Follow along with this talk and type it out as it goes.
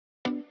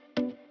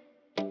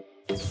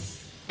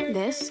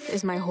This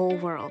is my whole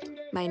world.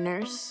 My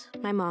nurse,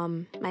 my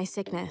mom, my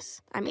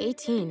sickness. I'm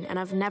 18 and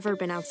I've never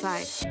been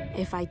outside.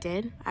 If I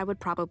did, I would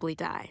probably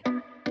die.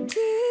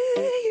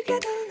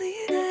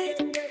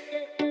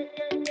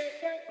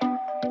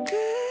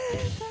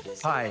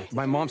 Hi,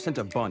 my mom sent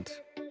a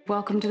bunt.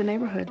 Welcome to the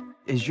neighborhood.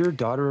 Is your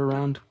daughter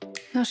around?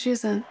 No, she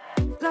isn't.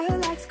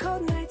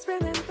 Cold nights,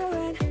 remember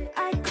when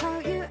I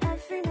call you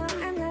every now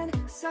and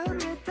then. So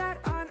did that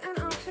on and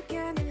off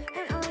again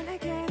and on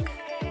again.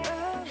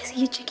 I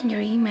see you checking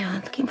your email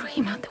and looking for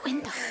him out the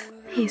window.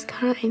 He's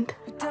kind.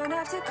 Don't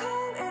have to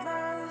call it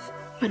love.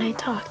 When I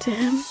talk to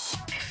him,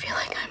 I feel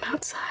like I'm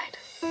outside.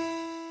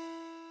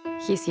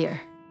 He's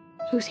here.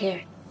 Who's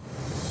here?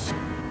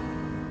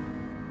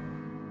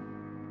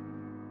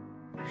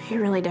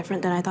 You're really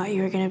different than I thought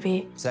you were gonna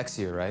be.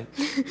 Sexier, right?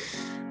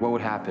 What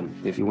would happen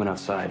if you went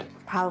outside?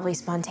 Probably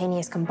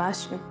spontaneous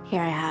combustion.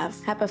 Here I have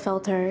HEPA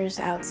filters,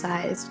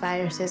 outsides,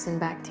 viruses, and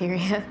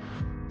bacteria.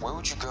 Where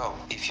would you go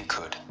if you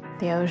could?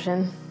 The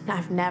ocean.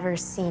 I've never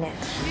seen it.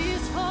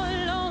 These four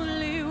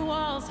lonely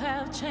walls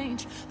have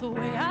changed the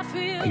way I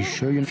feel. Are you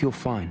sure you feel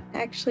fine?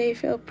 Actually, I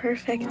feel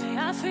perfect. The way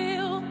I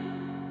feel.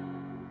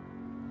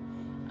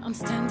 I'm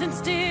standing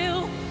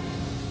still.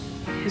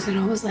 Is it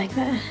always like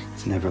that?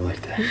 It's never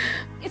like that.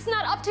 It's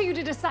not up to you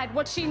to decide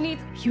what she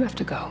needs. You have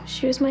to go.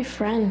 She was my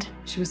friend.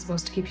 She was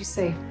supposed to keep you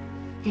safe.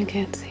 You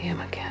can't see him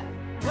again.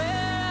 Where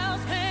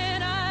else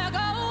can I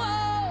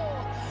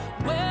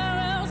go? Where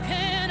else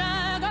can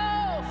I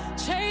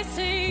go?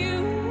 Chasing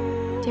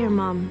you. Dear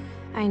Mom,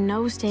 I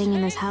know staying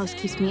in this house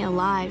keeps me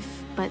alive,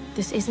 but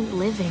this isn't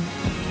living.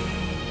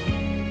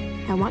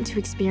 I want to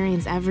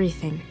experience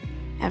everything.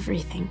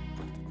 Everything.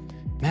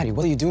 Maddie,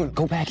 what are you doing?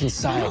 Go back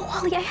inside. No,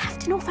 Olly, I have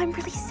to know if I'm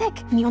really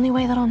sick. And the only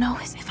way that I'll know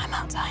is if I'm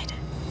outside.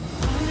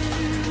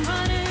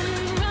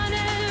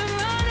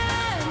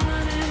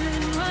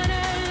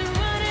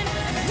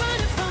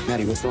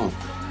 Maddie, what's wrong?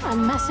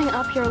 I'm messing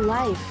up your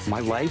life. My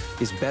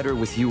life is better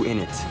with you in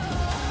it.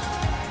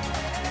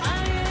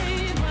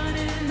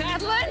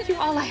 Madeline, you're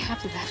all I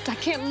have left. I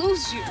can't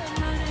lose you.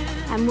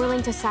 I'm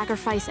willing to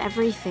sacrifice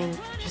everything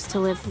just to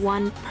live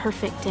one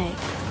perfect day.